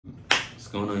What's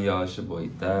going on, y'all? It's your boy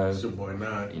Dev. It's your boy Ni.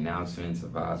 And now tuning into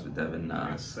Vibes with Dev and Ni.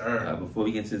 Yes, sir. Before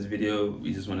we get to this video,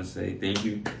 we just want to say thank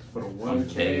you for the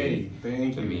 1K.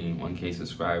 Thank you. I mean, 1K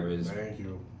subscribers. Thank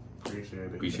you. Appreciate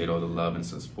it. Appreciate all the love and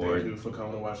support. Thank you for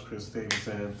coming to watch Chris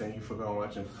Stapleton. Thank you for going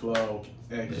watching Flow,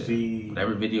 XG. Yeah.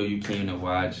 Whatever video you came to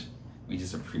watch, we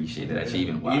just appreciate it that you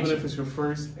even watch. Even if it's your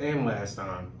first and last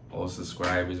time. All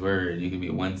subscribers, word. You can be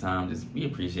a one time. Just we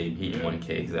appreciate hitting 1K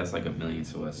because that's like $1 million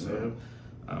to us. So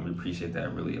we appreciate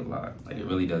that really a lot. Like it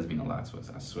really does mean a lot to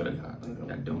us. I swear to God.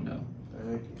 Like, I don't know.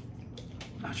 Thank you.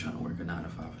 I'm not trying to work a 9 to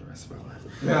 5 for the rest of my life.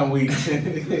 Now we.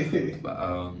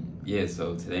 But yeah.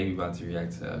 So today we about to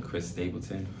react to Chris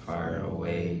Stapleton, Fire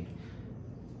Away.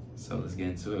 So let's get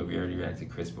into it. We already reacted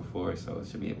to Chris before, so it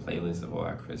should be a playlist of all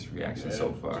our Chris reactions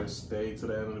so far. Just stay to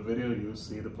the end of the video, you'll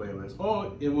see the playlist.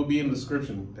 Or it will be in the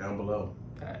description down below.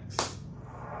 Facts.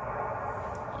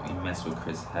 We mess with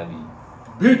Chris heavy.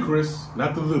 Big Chris,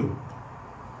 not the little.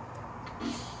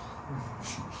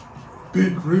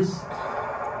 Big Chris.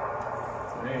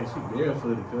 Man, she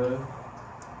barefooted, cuz.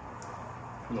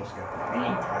 You know she got the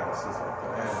green calluses like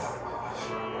that.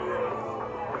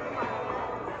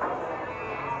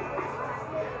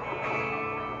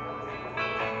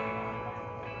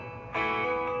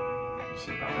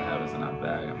 Shit about to have us in our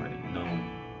bag, I'm already knowing.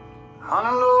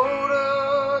 Unload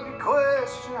up your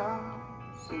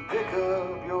questions and pick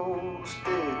up your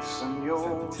sticks and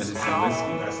your Tennessee stones.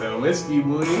 whiskey. That's that whiskey,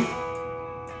 boy.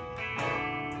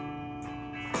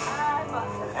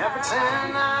 And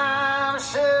pretend I'm a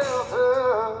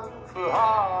shelter for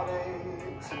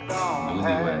heartaches that don't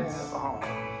have a home.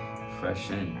 Fresh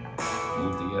in,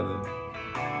 move together,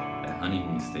 that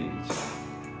honeymoon stage.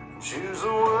 Choose the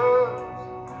words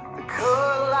that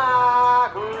cut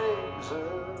like a razor.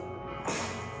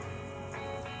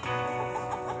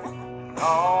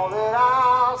 All that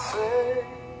I'll say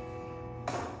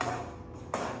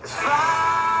is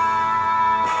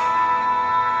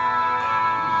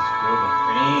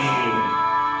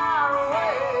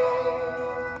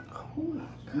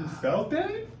You felt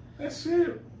that? That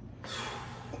shit.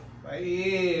 Like,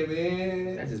 yeah,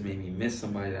 man. That just made me miss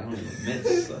somebody that I don't even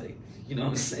miss. Like, you know what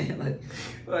I'm saying? Like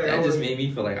Like, that just made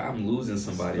me feel like I'm losing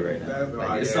somebody right now.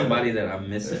 Like it's somebody that I'm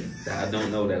missing that I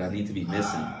don't know that I need to be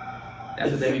missing.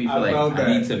 That's what made me feel like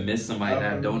I need to miss somebody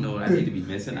that I don't know what I need to be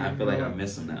missing. I feel like I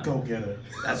miss them now. Go get her.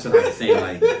 That's what I'm saying.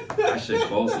 Like I should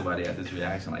call somebody at this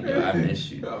reaction. Like, yo, I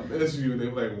miss you. I miss you. They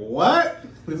be like, what?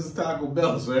 This is Taco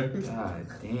Bell, sir. God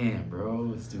damn, bro.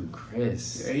 Let's do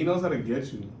Chris. Yeah, he knows how to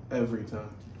get you every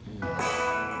time.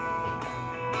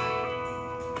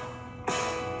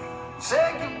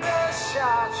 take your best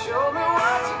shot, show me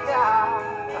what you got,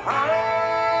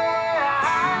 honey.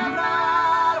 I'm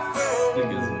not afraid. Look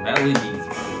at his melodies,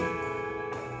 bro.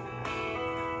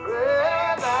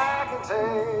 Lay back and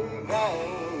take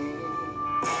aim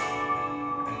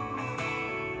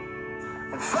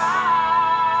and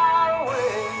fly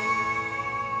away.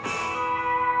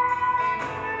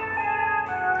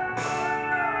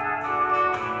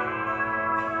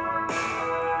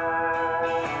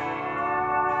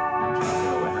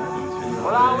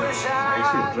 Well, I wish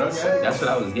That's what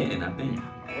I was getting, I think.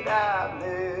 that I've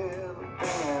never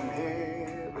been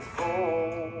here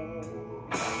before.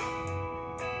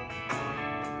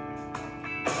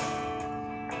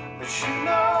 But you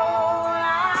know,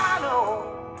 I know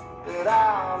that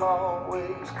I'll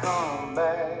always come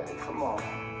back for more.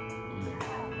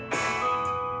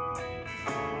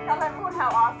 Tell everyone how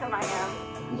awesome I am.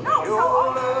 No, Your how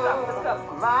awesome. Let's go.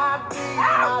 might be my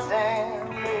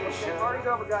damnation. Party's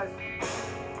over, guys.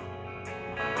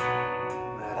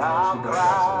 That I'll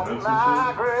cry in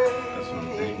my grave. That's what I'm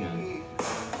thinking.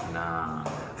 Nah.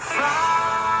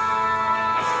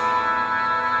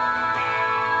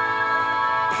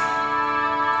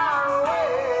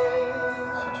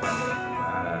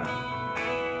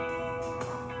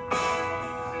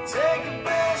 Take your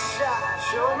best shot,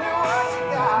 show me what you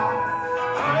got.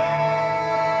 Honey,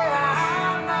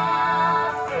 I'm not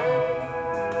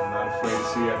afraid. I'm not afraid to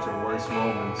see you at your worst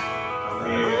moments. I'm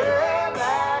here. Lay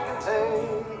back and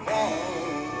take aim.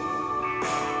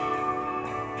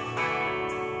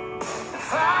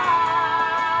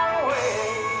 Fly away.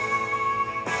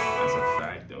 That's a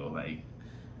fact, though. Like,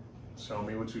 Show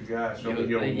me what you got. Show me yeah,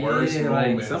 your like, worst yeah, like,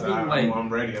 moments. some people, like, I'm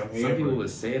ready. I'm here. some people for would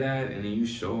say that, and then you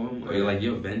show them, or like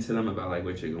you'll vent to them about like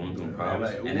what you're going through in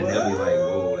problems, like, and then they'll be like,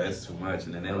 "Whoa, that's too much,"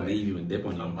 and then they'll leave you and dip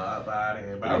on you. I'm out of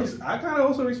here. But I kind of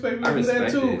also respect people do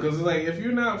that too, because it's like if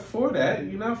you're not for that,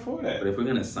 you're not for that. But if we're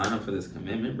gonna sign up for this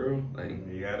commitment, bro, like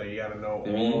you gotta know I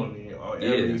mean, all of me,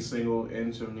 every single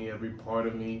inch of me, every part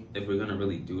of me. if we're gonna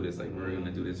really do this, like we're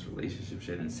gonna do this relationship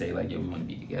shit and say like, "Yo, we want to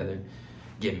be together,"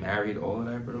 get married, all of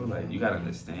that, bro. Like, you gotta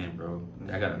understand, bro.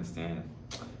 I gotta understand.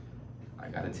 I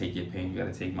gotta take your pain, you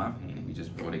gotta take my pain, and we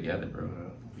just grow together, bro.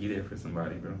 Be there for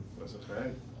somebody, bro. That's a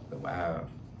fact. But wow.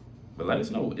 But let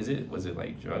us know, was it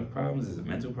like drug problems? Is it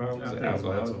mental problems? I think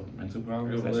alcohol? Mental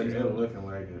problems? It looking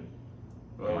like it.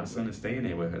 Well, my son is staying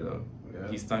there with her though. Yeah.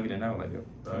 He's thugging it out like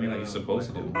you're supposed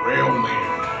to do. Real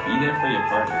man. Be there for your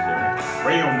partners, yo.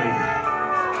 Real man.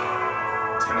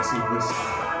 Tennessee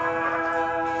whiskey.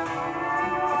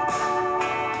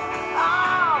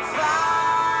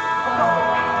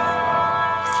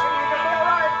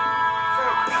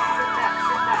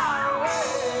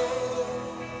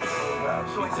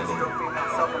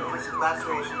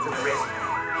 Lacerations of the wrist.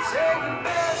 Take your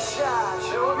best shot.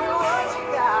 Show me what you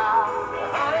got.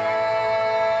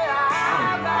 Honey,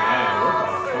 I'm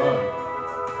not afraid.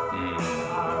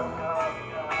 I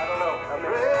don't know.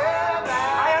 I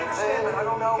understand, but I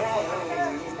don't know.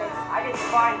 I didn't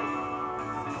find it.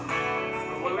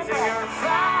 What was in here?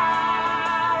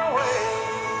 Far away.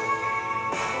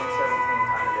 17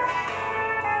 times ago.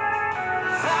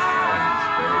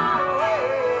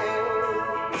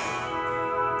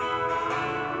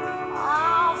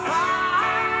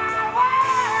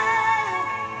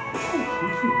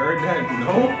 Heard that,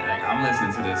 no? Like, I'm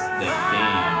listening to this game, bro.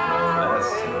 That's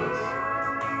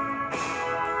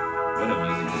what a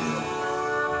music video.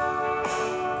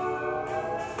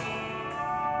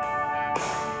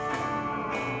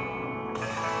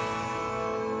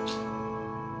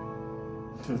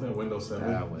 Is that Windows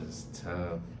 7? That was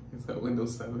tough. Is that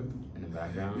Windows 7? In the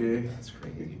background? Yeah. That's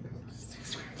crazy, bro.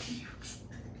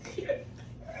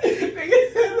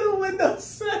 Nigga had the Windows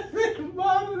 7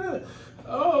 monitor.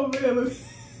 Oh man,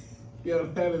 yo,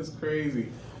 that is crazy.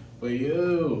 But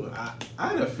yo, I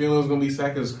had a feeling it was gonna be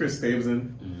second as Chris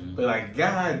Stapleton. But like,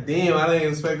 god damn, I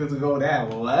didn't expect it to go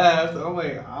that left. I'm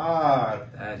like,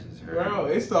 that just hurt. Bro,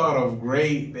 it started off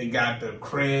great. They got the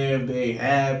crib, they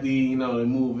happy, you know, they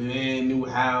moving in, new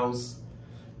house.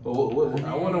 But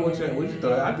I wonder what you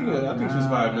thought. I think she was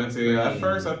probably mentally. At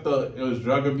first, I thought it was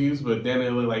drug abuse, but then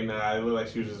it looked like it looked like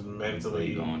she was just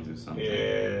mentally going through something.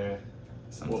 Yeah.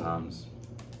 Sometimes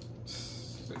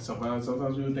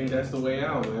you would think that's the way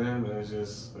out, man. It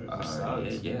just sucks.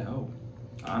 Yeah.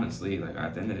 Honestly, like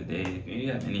at the end of the day, if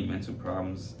you have any mental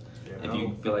problems, if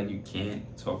you feel like you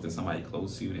can't talk to somebody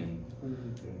close to you, then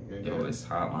it's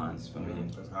hotlines for me.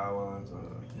 It's hotlines.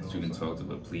 That you can talk to,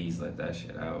 but please let that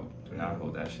shit out. Not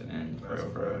hold that shit in.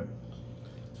 For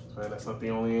that's not the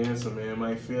only answer, man. It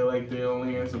might feel like the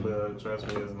only answer, but trust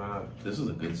me, it's not. This was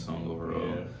a good song overall.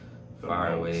 Yeah.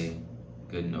 Fire away,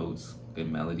 good notes,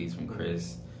 good melodies from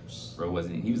Chris. Bro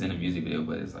he was in a music video,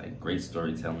 but it's like great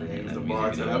storytelling. Yeah, he was the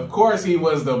bartender. Of course he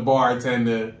was the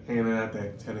bartender handing out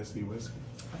that Tennessee whiskey.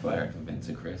 I feel like I can vent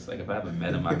to Chris. Like if I haven't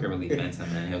met him, I could really vent to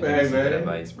him and he'll give me some good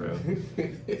advice, bro.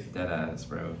 Dead ass,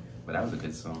 bro. But that was a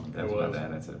good song. That's what I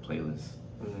added to the playlist.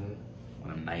 One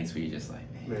of them nights where you're just like,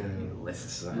 man, listen,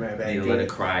 son. You let it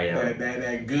cry out.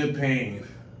 That good pain.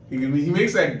 He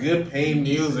makes that good pain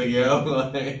music, yo.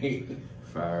 Like,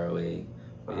 Fire away.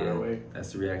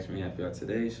 That's the reaction we have for y'all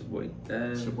today. It's your boy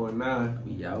Dad. It's your boy Ni.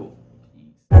 We out.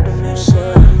 Peace.